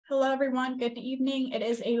Hello, everyone. Good evening. It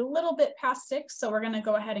is a little bit past 6, so we're going to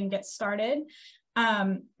go ahead and get started.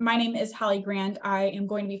 My name is Holly Grand. I am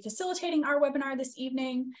going to be facilitating our webinar this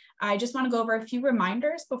evening. I just want to go over a few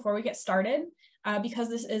reminders before we get started. Because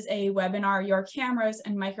this is a webinar, your cameras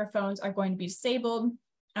and microphones are going to be disabled,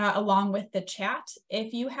 along with the chat.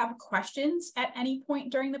 If you have questions at any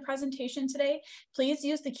point during the presentation today, please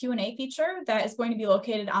use the Q&A feature that is going to be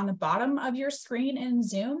located on the bottom of your screen in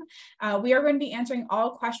Zoom. We are going to be answering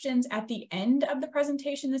all questions at the end of the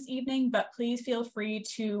presentation this evening, but please feel free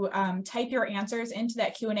to type your answers into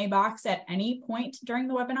that Q&A box at any point during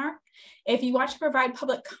the webinar. If you want to provide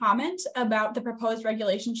public comment about the proposed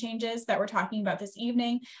regulation changes that we're talking about this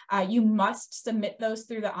evening, you must submit those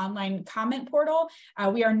through the online comment portal.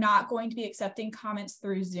 We are not going to be accepting comments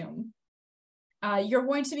through Zoom. You're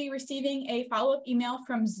going to be receiving a follow-up email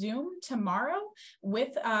from Zoom tomorrow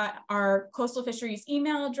with our coastal fisheries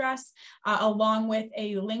email address, along with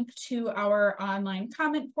a link to our online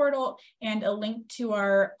comment portal and a link to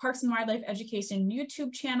our Parks and Wildlife Education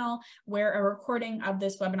YouTube channel, where a recording of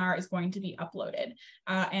this webinar is going to be uploaded.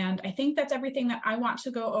 And I think that's everything that I want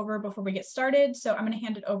to go over before we get started. So I'm going to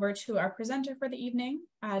hand it over to our presenter for the evening,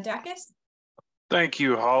 Dakis. Thank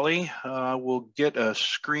you, Holly. We'll get a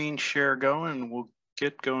screen share going and we'll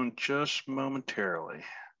get going just momentarily.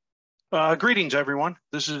 Greetings, everyone.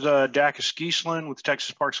 This is Dakis Giesland with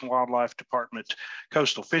Texas Parks and Wildlife Department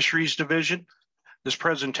Coastal Fisheries Division. This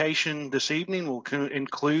presentation this evening will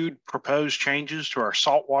include proposed changes to our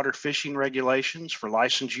saltwater fishing regulations for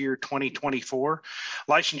license year 2024.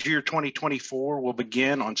 License year 2024 will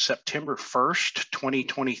begin on September 1st,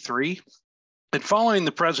 2023. And following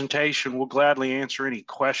the presentation, we'll gladly answer any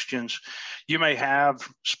questions you may have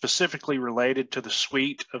specifically related to the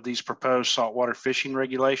suite of these proposed saltwater fishing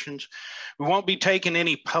regulations. We won't be taking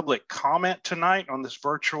any public comment tonight on this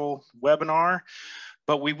virtual webinar,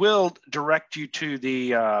 but we will direct you to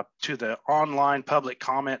the online public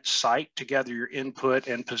comment site to gather your input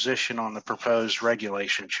and position on the proposed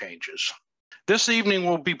regulation changes. This evening,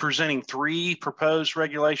 we'll be presenting 3 proposed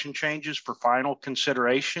regulation changes for final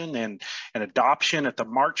consideration and adoption at the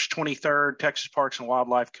March 23rd Texas Parks and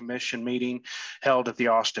Wildlife Commission meeting held at the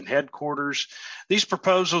Austin headquarters. These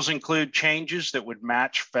proposals include changes that would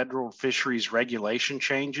match federal fisheries regulation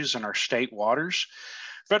changes in our state waters.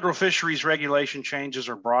 Federal fisheries regulation changes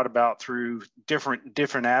are brought about through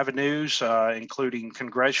different avenues, including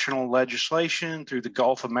congressional legislation, through the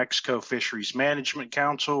Gulf of Mexico Fisheries Management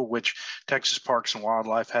Council, which Texas Parks and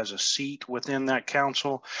Wildlife has a seat within that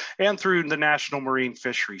council, and through the National Marine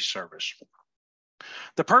Fisheries Service.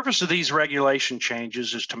 The purpose of these regulation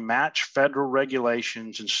changes is to match federal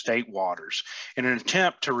regulations in state waters in an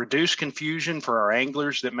attempt to reduce confusion for our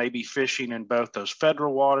anglers that may be fishing in both those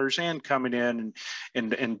federal waters and coming in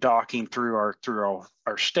and docking through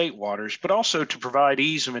our state waters, but also to provide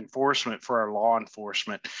ease of enforcement for our law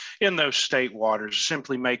enforcement in those state waters. It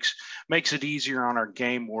simply makes it easier on our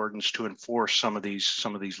game wardens to enforce some of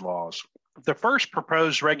these laws. The first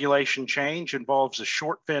proposed regulation change involves a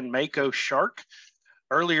short-fin mako shark.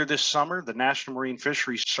 Earlier this summer, the National Marine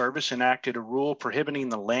Fisheries Service enacted a rule prohibiting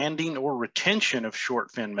the landing or retention of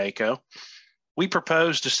short-fin mako. We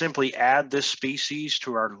propose to simply add this species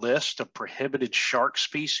to our list of prohibited shark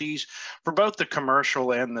species for both the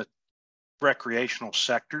commercial and the recreational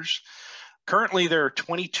sectors. Currently, there are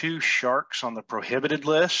 22 sharks on the prohibited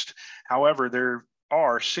list. However, there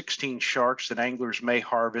are 16 sharks that anglers may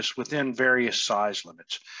harvest within various size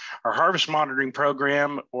limits. Our harvest monitoring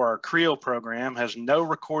program, or our CREO program, has no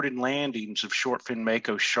recorded landings of short-fin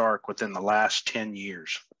mako shark within the last 10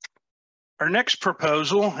 years. Our next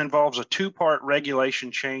proposal involves a 2-part regulation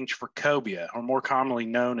change for cobia, or more commonly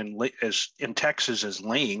known in Texas as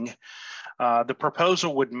ling. The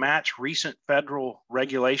proposal would match recent federal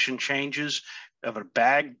regulation changes of a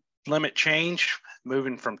bag limit change,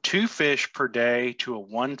 moving from 2 fish per day to a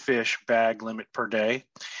 1 fish bag limit per day,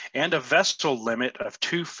 and a vessel limit of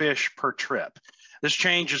 2 fish per trip. This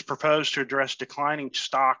change is proposed to address declining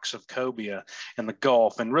stocks of cobia in the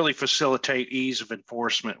Gulf and really facilitate ease of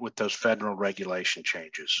enforcement with those federal regulation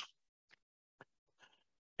changes.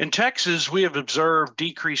 In Texas, we have observed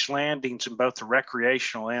decreased landings in both the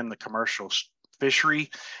recreational and the commercial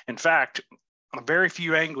fishery. In fact, very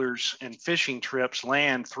few anglers and fishing trips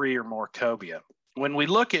land 3 or more cobia. When we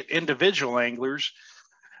look at individual anglers,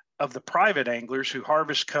 of the private anglers who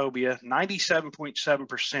harvest cobia,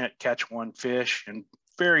 97.7% catch 1 fish and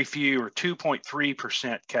very few, or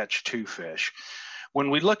 2.3%, catch 2 fish.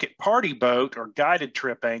 When we look at party boat or guided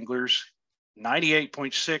trip anglers,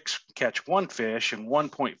 98.6 catch one fish, and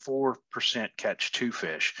 1.4% catch two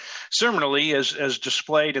fish. Similarly, as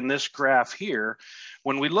displayed in this graph here,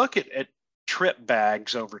 when we look at trip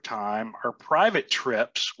bags over time, our private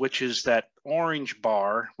trips, which is that orange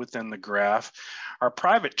bar within the graph, our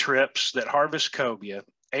private trips that harvest cobia,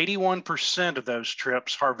 81% of those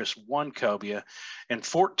trips harvest one cobia, and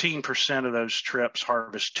 14% of those trips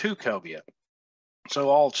harvest two cobia. So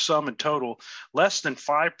all sum and total, less than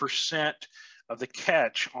 5% of the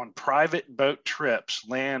catch on private boat trips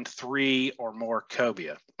land 3 or more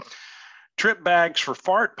cobia. Trip bags for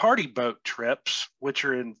party boat trips, which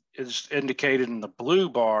is indicated in the blue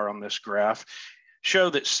bar on this graph, show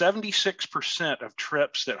that 76% of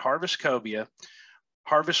trips that harvest cobia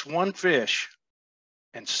harvest one fish,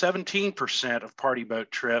 and 17% of party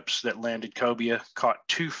boat trips that landed cobia caught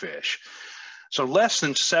two fish. So less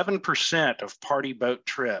than 7% of party boat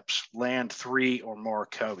trips land 3 or more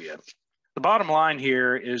cobia. The bottom line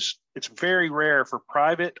here is it's very rare for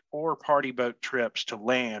private or party boat trips to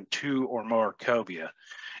land 2 or more cobia.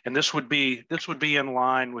 And this would be in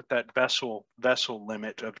line with that vessel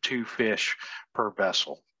limit of 2 fish per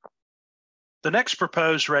vessel. The next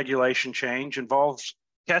proposed regulation change involves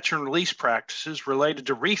catch and release practices related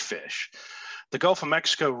to reef fish. The Gulf of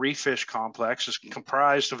Mexico Reef Fish Complex is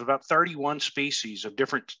comprised of about 31 species of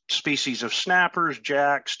different species of snappers,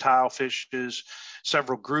 jacks, tilephishes,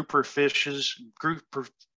 several grouper fishes, grouper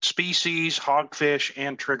species, hogfish,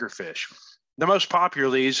 and triggerfish. The most popular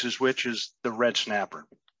of these is the red snapper.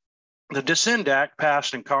 The Descend Act,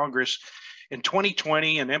 passed in Congress in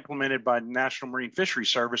 2020 and implemented by the National Marine Fisheries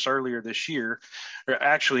Service earlier this year, or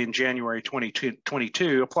actually in January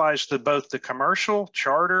 2022, applies to both the commercial,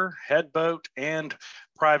 charter, headboat, and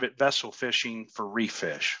private vessel fishing for reef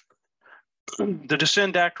fish. The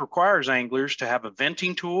Descend Act requires anglers to have a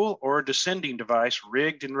venting tool or a descending device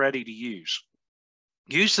rigged and ready to use.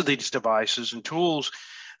 Use of these devices and tools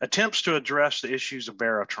attempts to address the issues of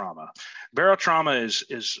barotrauma. Barotrauma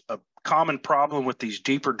is a common problem with these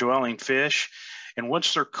deeper dwelling fish. And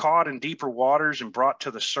once they're caught in deeper waters and brought to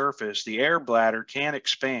the surface, the air bladder can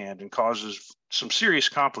expand and causes some serious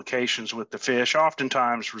complications with the fish,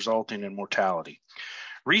 oftentimes resulting in mortality.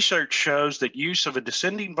 Research shows that use of a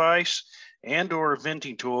descending device and or a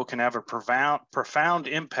venting tool can have a profound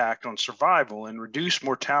impact on survival and reduce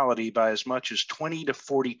mortality by as much as 20 to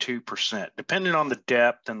 42%, depending on the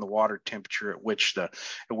depth and the water temperature at which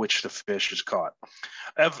the fish is caught.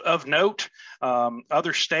 Of note,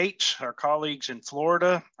 other states, our colleagues in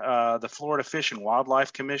Florida, the Florida Fish and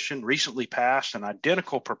Wildlife Commission recently passed an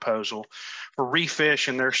identical proposal for reef fish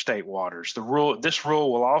in their state waters. This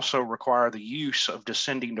rule will also require the use of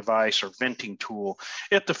descending device or venting tool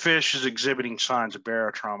if the fish is exhibiting signs of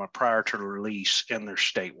barotrauma prior to release in their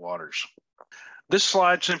state waters. This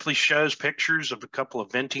slide simply shows pictures of a couple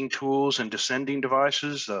of venting tools and descending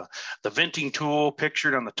devices. The venting tool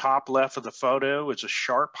pictured on the top left of the photo is a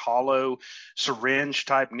sharp, hollow syringe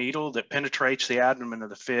type needle that penetrates the abdomen of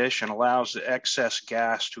the fish and allows the excess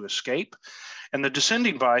gas to escape. And the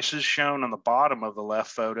descending devices shown on the bottom of the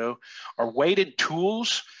left photo are weighted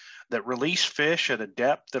tools that release fish at a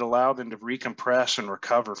depth that allow them to recompress and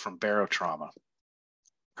recover from barotrauma.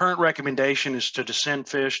 Current recommendation is to descend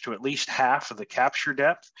fish to at least half of the capture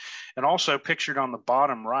depth. And also pictured on the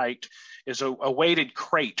bottom right is a weighted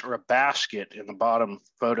crate or a basket in the bottom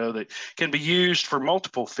photo that can be used for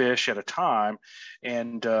multiple fish at a time.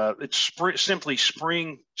 And it's simply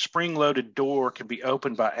spring-loaded door can be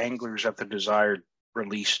opened by anglers at the desired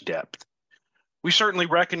release depth. We certainly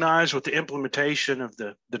recognize with the implementation of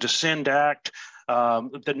the Descend Act,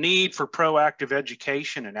 the need for proactive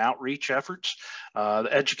education and outreach efforts. The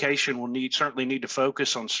education will certainly need to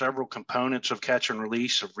focus on several components of catch and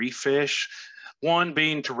release of reef fish. One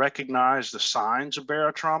being to recognize the signs of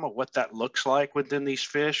barotrauma, what that looks like within these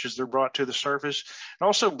fish as they're brought to the surface, and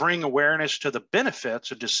also bring awareness to the benefits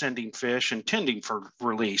of descending fish intending for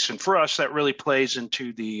release. And for us, that really plays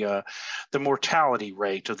into the mortality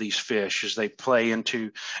rate of these fish as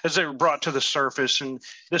they're brought to the surface. And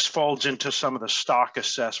this folds into some of the stock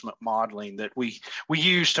assessment modeling that we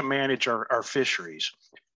use to manage our fisheries.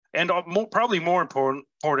 And probably more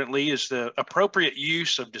importantly is the appropriate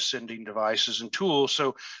use of descending devices and tools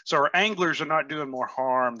so our anglers are not doing more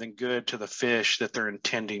harm than good to the fish that they're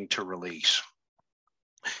intending to release.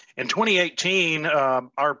 In 2018,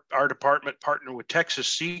 our department partnered with Texas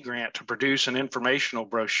Sea Grant to produce an informational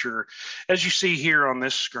brochure, as you see here on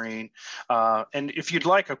this screen. And if you'd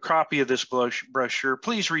like a copy of this brochure,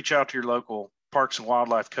 please reach out to your local Parks and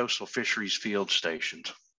Wildlife coastal fisheries field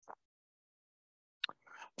stations.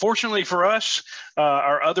 Fortunately for us,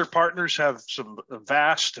 our other partners have some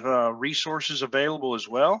vast resources available as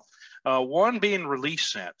well. One being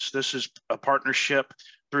Release Sense. This is a partnership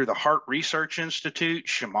through the Hart Research Institute,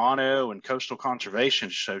 Shimano, and Coastal Conservation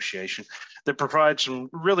Association that provides some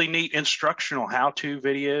really neat instructional how-to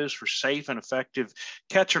videos for safe and effective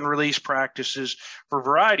catch and release practices for a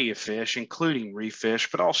variety of fish, including reef fish,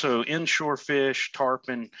 but also inshore fish,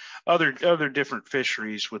 tarpon, other different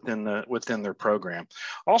fisheries within their program.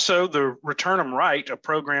 Also, the Return 'em Right, a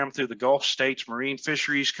program through the Gulf States Marine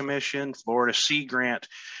Fisheries Commission, Florida Sea Grant,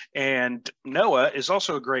 and NOAA is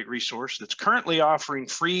also a great resource that's currently offering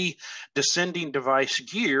free descending device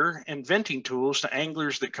gear and venting tools to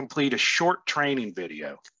anglers that complete a short training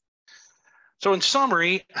video. So in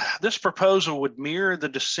summary, this proposal would mirror the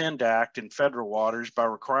Descend Act in federal waters by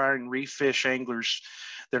requiring reef fish anglers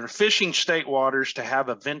that are fishing state waters to have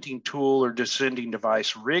a venting tool or descending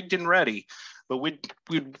device rigged and ready. But we'd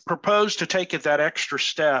propose to take it that extra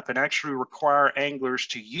step and actually require anglers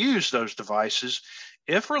to use those devices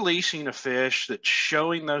if releasing a fish that's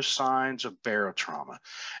showing those signs of barotrauma.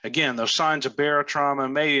 Again, those signs of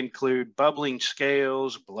barotrauma may include bubbling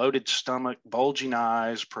scales, bloated stomach, bulging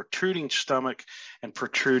eyes, protruding stomach, and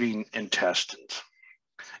protruding intestines.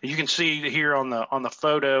 You can see here on the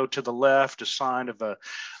photo to the left a sign of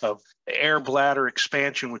air bladder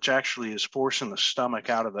expansion, which actually is forcing the stomach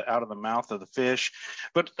out of the mouth of the fish.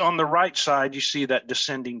 But on the right side, you see that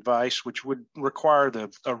descending vise, which would require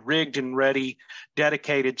a rigged and ready,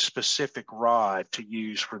 dedicated, specific rod to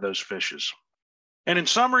use for those fishes. And in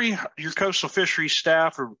summary, your coastal fisheries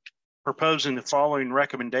staff are proposing the following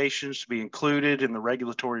recommendations to be included in the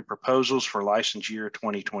regulatory proposals for license year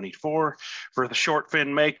 2024. For the short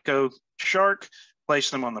fin mako shark, place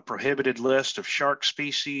them on the prohibited list of shark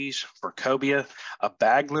species. For cobia, a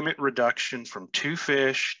bag limit reduction from 2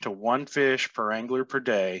 fish to 1 fish per angler per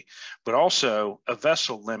day, but also a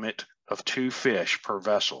vessel limit of 2 fish per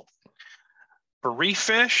vessel. For reef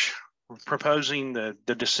fish, we're proposing the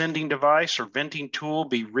descending device or venting tool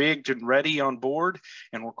be rigged and ready on board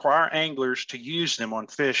and require anglers to use them on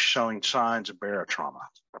fish showing signs of barotrauma.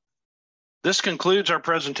 This concludes our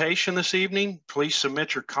presentation this evening. Please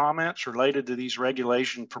submit your comments related to these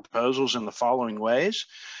regulation proposals in the following ways.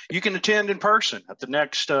 You can attend in person at the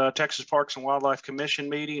next Texas Parks and Wildlife Commission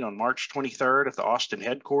meeting on March 23rd at the Austin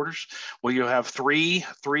headquarters, where you'll have three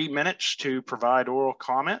minutes to provide oral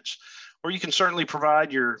comments. Or you can certainly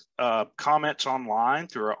provide your comments online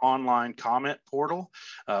through our online comment portal.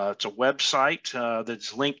 It's a website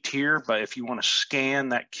that's linked here, but if you want to scan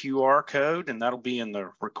that QR code, and that'll be in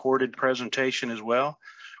the recorded presentation as well.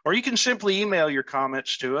 Or you can simply email your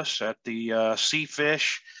comments to us at the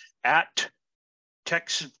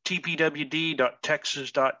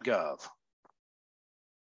cfish@tpwd.texas.gov.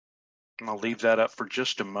 And I'll leave that up for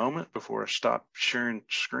just a moment before I stop sharing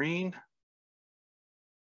screen.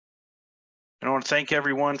 And I want to thank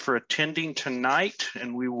everyone for attending tonight,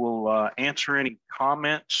 and we will answer any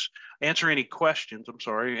questions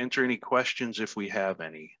if we have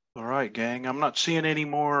any. All right, gang, I'm not seeing any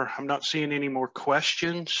more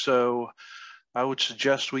questions, so I would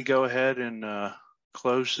suggest we go ahead and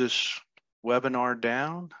close this webinar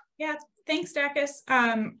down. Yeah, thanks, Dacus.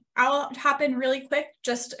 I'll hop in really quick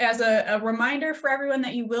just as a reminder for everyone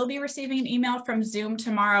that you will be receiving an email from Zoom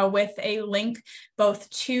tomorrow with a link both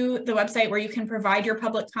to the website where you can provide your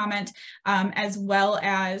public comment as well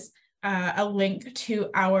as a link to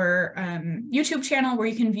our YouTube channel where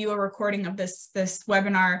you can view a recording of this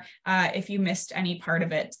webinar if you missed any part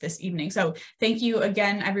of it this evening. So thank you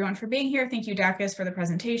again, everyone, for being here. Thank you, Dacus, for the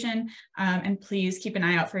presentation. And please keep an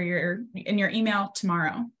eye out for in your email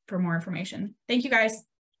tomorrow for more information. Thank you, guys.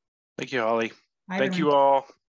 Thank you, Holly. Bye, Thank everyone. you all.